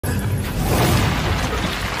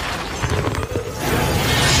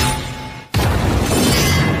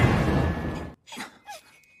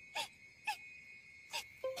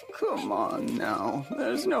Come on now.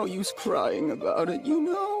 There's no use crying about it, you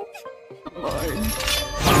know?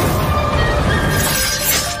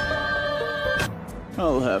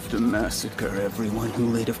 I'll have to massacre everyone who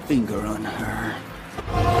laid a finger on her.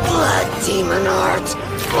 Blood Demon Art!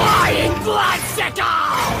 Flying Bloodsickle!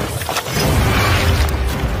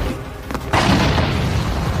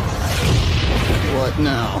 What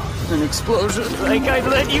now? An explosion? Like I'd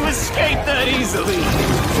let you escape that easily!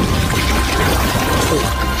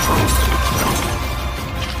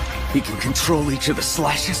 He can control each of the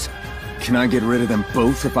slashes? Can I get rid of them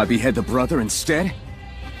both if I behead the brother instead?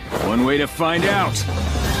 One way to find out!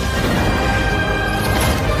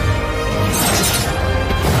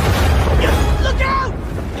 Look out!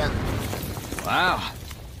 Wow,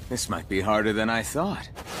 this might be harder than I thought.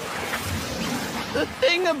 The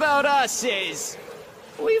thing about us is,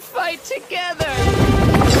 we fight together!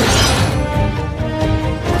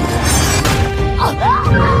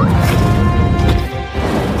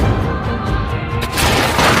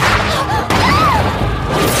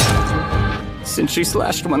 Since she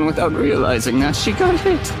slashed one without realizing that, she got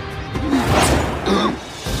hit.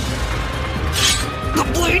 The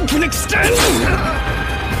blade can extend!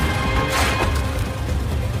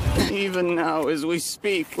 Even now, as we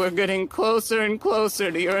speak, we're getting closer and closer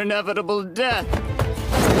to your inevitable death.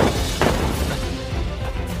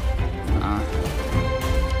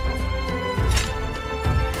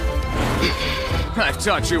 I've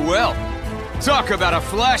taught you well. Talk about a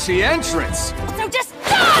flashy entrance! So just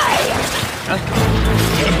die!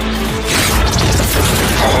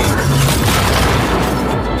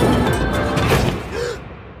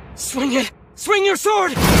 Swing it! Swing your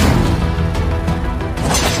sword!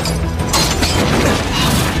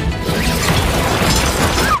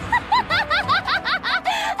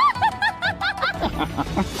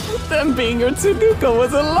 Them being your Tsunuka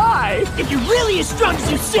was a lie! If you're really as strong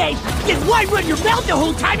as you say, then why run your mouth the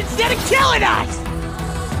whole time instead of killing us?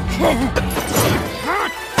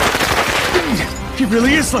 He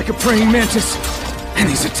really is like a praying mantis. And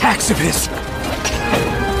these attacks of his...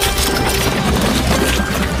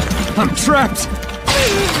 I'm trapped!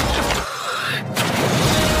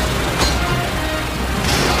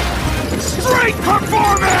 Great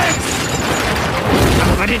performance!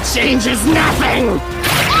 But it changes nothing!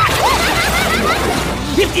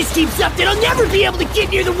 If this keeps up, then I'll never be able to get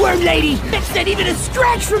near the Worm Lady! Instead, even a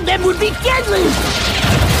scratch from them would be deadly!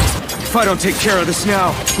 If I don't take care of this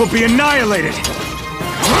now, we'll be annihilated!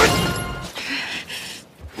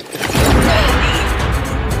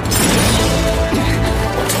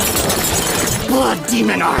 Blood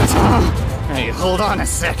Demon Art! Hey, hold on a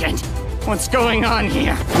second. What's going on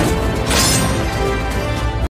here?